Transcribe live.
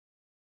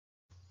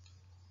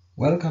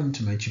Welcome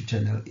to my YouTube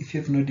channel. If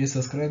you have not yet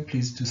subscribed,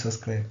 please do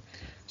subscribe.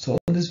 So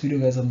on this video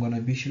guys, I'm gonna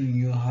be showing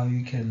you how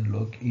you can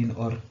log in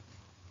or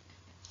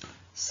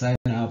sign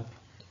up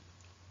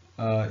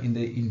in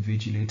the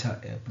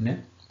Invigilator app.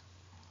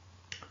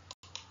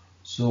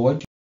 So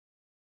what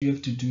you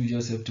have to do, you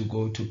just have to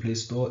go to Play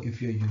Store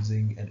if you're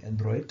using an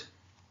Android.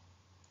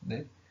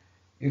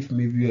 If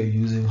maybe you are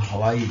using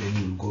Hawaii,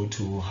 then you go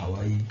to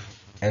Hawaii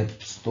App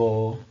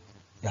Store.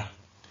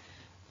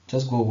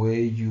 Just go where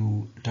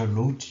you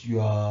download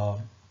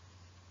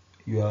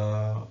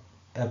your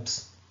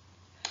apps.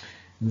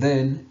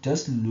 Then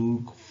just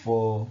look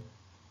for,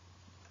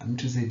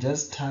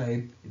 just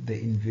type the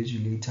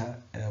Invigilator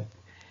app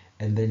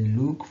and then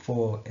look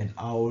for an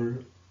owl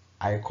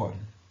icon,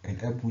 an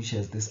app which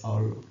has this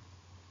owl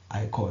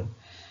icon.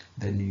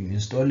 Then you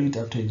install it.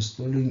 After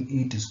installing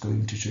it, it's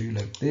going to show you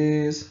like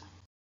this.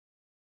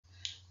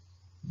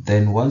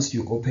 Then once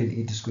you open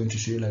it, it's going to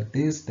show you like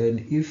this.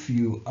 Then if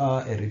you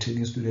are a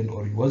returning student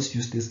or you want to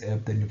use this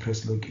app, then you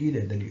press login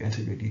and then you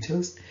enter your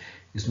details.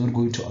 It's not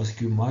going to ask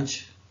you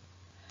much.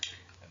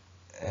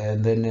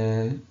 And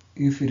then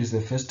if it is the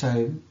first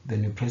time,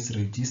 then you press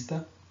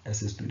register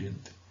as a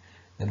student.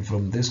 Then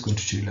from this, it's going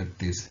to show you like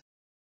this.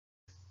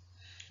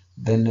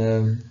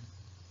 Then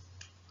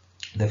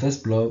the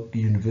first block,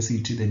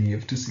 university, then you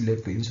have to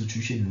select the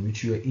institution in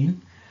which you are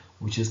in,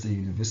 which is the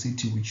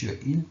university which you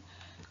are in.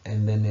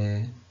 And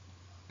then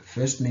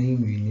first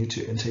name, you need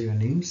to enter your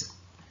names,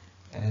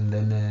 and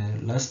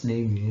then last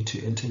name, you need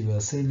to enter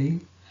your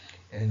surname,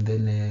 and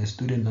then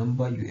student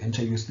number, you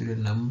enter your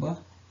student number,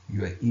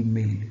 your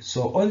email.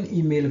 So on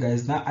email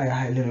guys, now I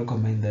highly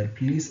recommend that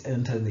please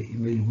enter the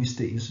email which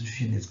the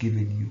institution is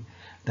giving you.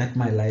 That's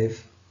my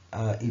live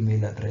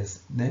email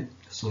address.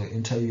 So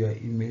enter your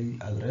email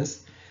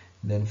address,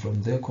 then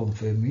from there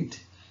confirm it,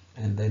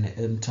 and then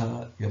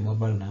enter your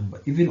mobile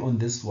number. Even on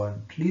this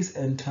one, please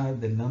enter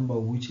the number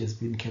which has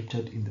been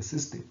captured in the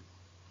system,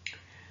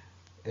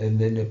 and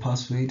then the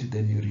password,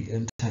 then you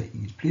re-enter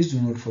it. Please do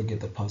not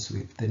forget the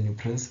password. Then you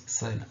press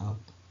sign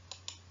up.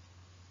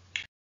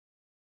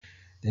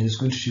 Then it's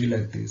going to show you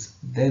like this.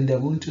 Then they're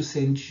going to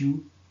send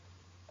you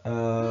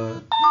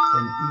an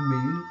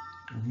email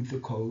with the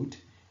code.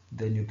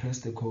 Then you press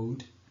the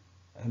code,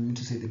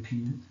 the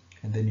PIN,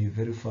 and then you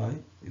verify.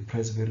 You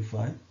press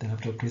verify. Then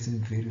after pressing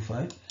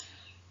verify,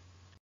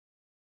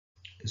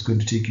 it's going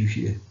to take you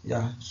here.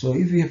 So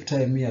if you have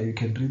time here, you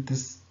can read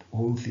this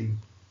whole thing.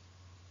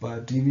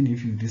 But even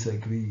if you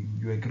disagree,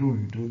 you agree or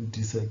you don't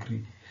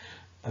disagree,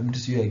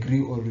 you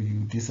agree or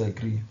you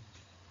disagree,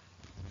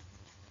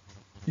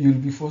 you'll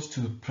be forced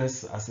to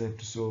press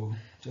accept. So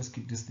just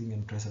keep this thing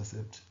and press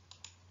accept.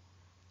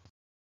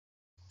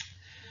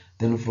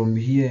 Then from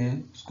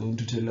here, it's going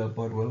to tell you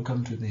about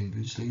welcome to the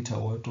Invigilator,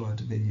 what.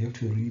 Then you have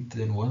to read.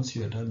 Then once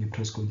you are done, you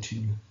press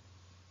continue.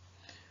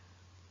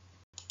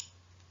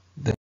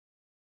 Then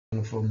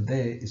from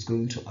there, it's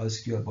going to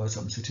ask you about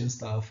some certain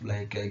stuff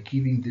like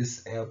giving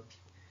this app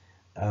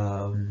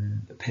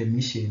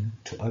permission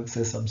to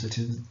access some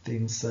certain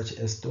things such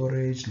as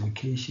storage,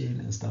 location,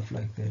 and stuff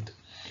like that.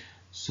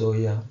 So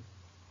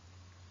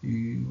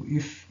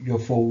if your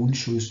phone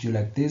shows you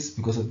like this,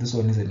 because of this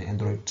one is an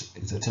Android,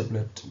 it's a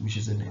tablet which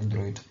is an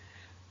Android,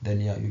 then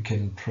you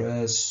can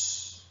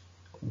press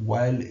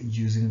while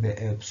using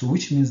the app. So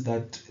which means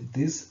that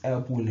this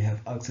app will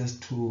have access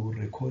to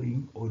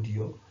recording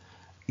audio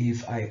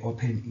if I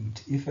open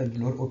it. If I do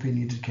not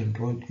open it, it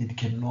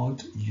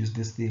cannot use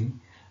this thing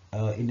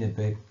in a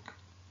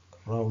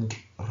background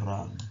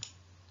run.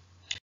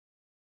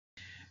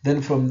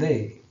 Then from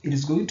there, it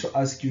is going to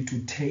ask you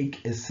to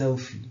take a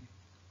selfie.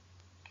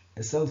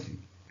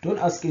 Don't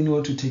ask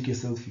anyone to take a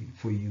selfie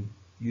for you.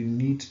 You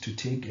need to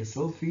take a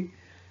selfie,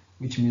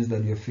 which means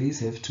that your face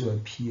have to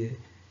appear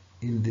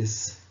in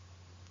this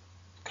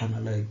kind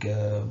of like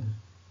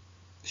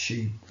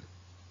shape,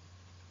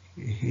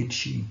 a head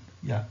shape.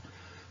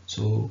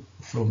 So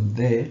from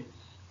there,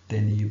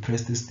 then you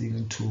press this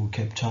thing to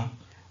capture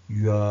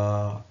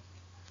your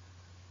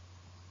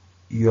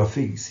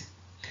face.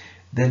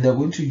 Then they're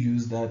going to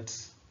use that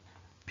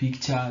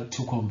picture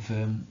to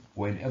confirm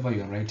whenever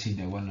you're writing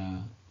they want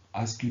to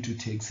ask you to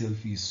take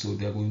selfies. So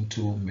they're going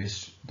to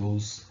match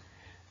those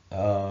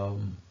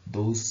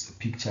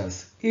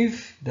pictures.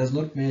 If it does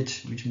not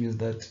match, which means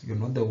that you're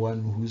not the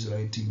one who's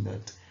writing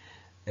that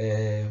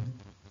the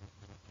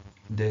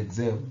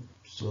exam,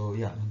 so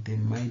there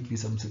might be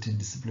some certain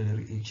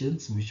disciplinary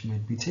actions which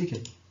might be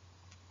taken.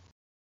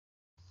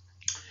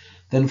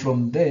 Then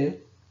from there,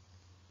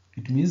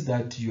 it means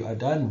that you are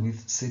done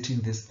with setting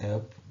this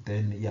app.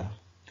 Then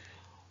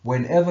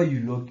whenever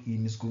you log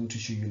in, it's going to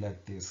show you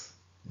like this.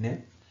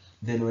 Then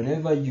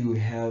whenever you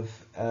have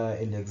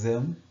an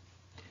exam,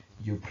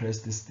 you press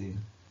this thing,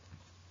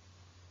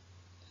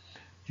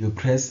 you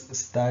press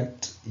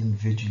start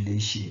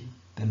invigilation.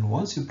 Then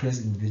once you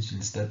press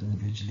start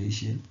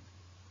invigilation,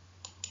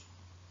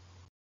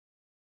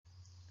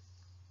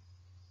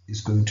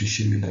 it's going to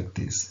show you like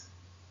this.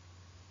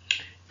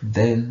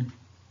 Then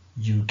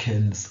you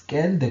can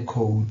scan the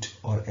code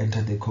or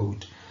enter the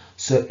code.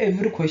 So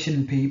every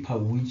question paper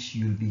which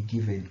you'll be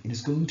given, it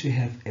is going to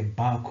have a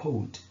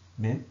barcode.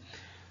 Ne?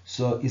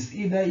 So it's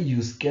either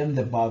you scan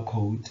the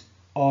barcode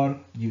or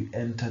you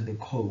enter the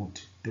code.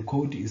 The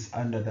code is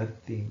under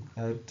that thing,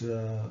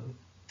 that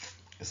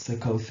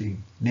circle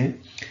thing. Ne?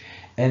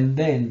 And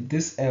then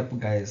this app,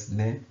 guys,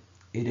 ne,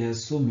 it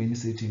has so many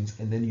settings,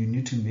 and then you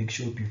need to make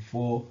sure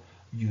before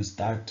you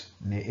start,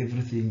 ne,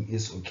 everything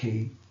is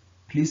okay.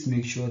 Please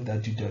make sure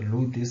that you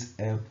download this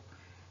app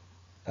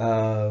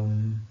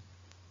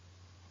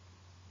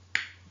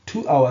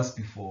 2 hours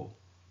before,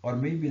 or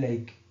maybe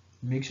like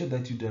make sure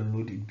that you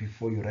download it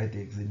before you write the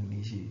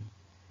examination.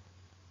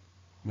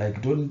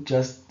 Like, don't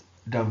just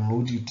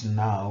download it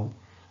now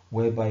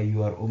whereby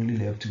you are only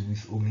left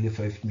with only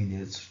 5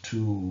 minutes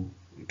to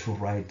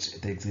write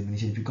the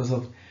examination, because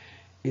of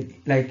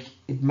it. Like,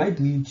 it might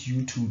need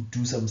you to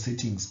do some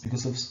settings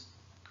because of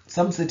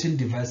some certain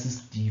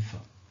devices differ.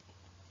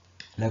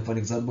 Like, for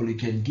example, you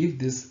can give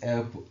this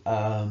app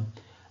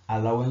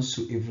allowance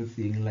to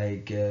everything,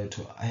 like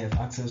to have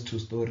access to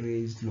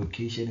storage,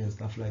 location, and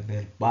stuff like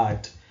that,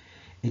 but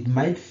it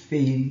might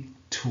fail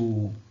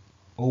to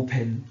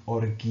open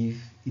or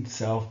give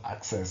itself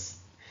access.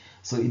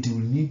 So it will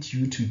need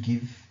you to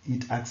give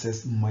it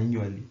access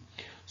manually.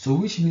 So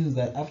which means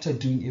that after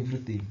doing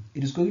everything,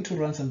 it is going to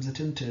run some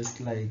certain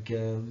tests, like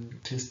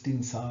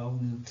testing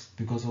sound,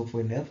 because of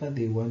whenever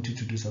they want you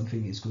to do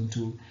something, it's going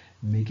to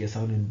make a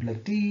sound and be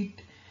like deed,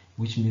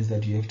 which means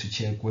that you have to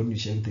check. When you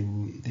check,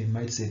 they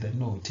might say that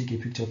no, take a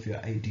picture of your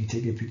ID,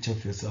 take a picture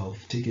of yourself,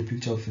 take a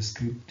picture of a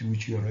script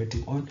which you are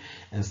writing on,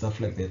 and stuff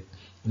like that.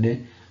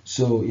 Okay?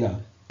 So yeah,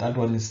 that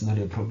one is not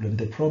a problem.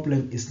 The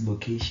problem is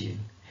location.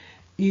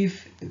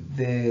 If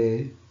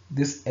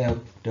this app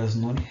does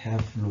not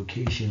have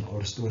location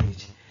or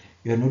storage,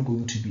 you are not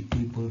going to be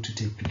able to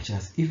take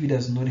pictures. If it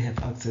does not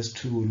have access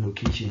to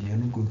location, you are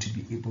not going to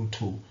be able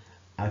to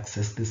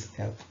access this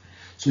app.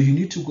 So you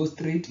need to go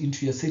straight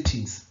into your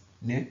settings,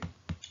 né?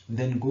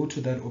 Then go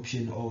to that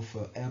option of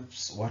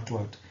apps,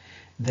 what,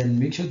 then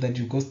make sure that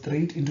you go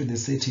straight into the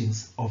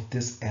settings of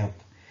this app.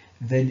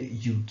 Then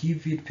you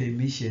give it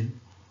permission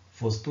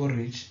for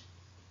storage,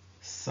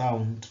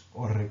 sound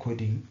or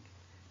recording,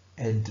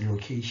 and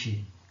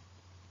location.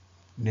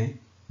 Ne?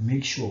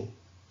 Make sure,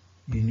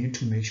 you need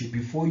to make sure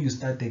before you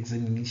start the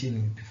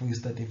examination, before you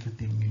start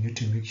everything, you need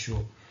to make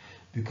sure,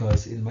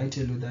 because it might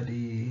tell you that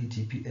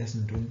GPS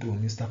and don't do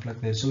any stuff like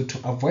that. So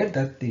to avoid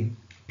that thing,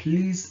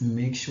 please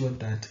make sure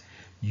that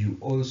you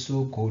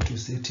also go to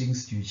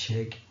settings, you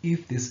check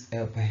if this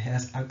app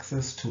has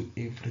access to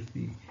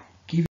everything.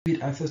 Give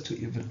it access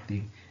to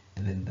everything,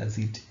 and then that's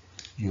it,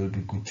 you'll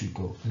be good to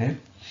go. Ne?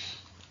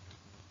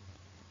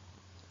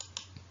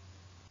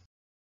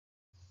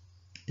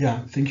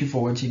 Yeah, thank you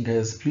for watching,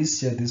 guys. Please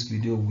share this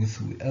video with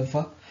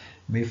whoever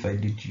may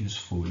find it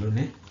useful,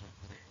 and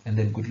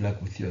then good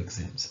luck with your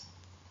exams.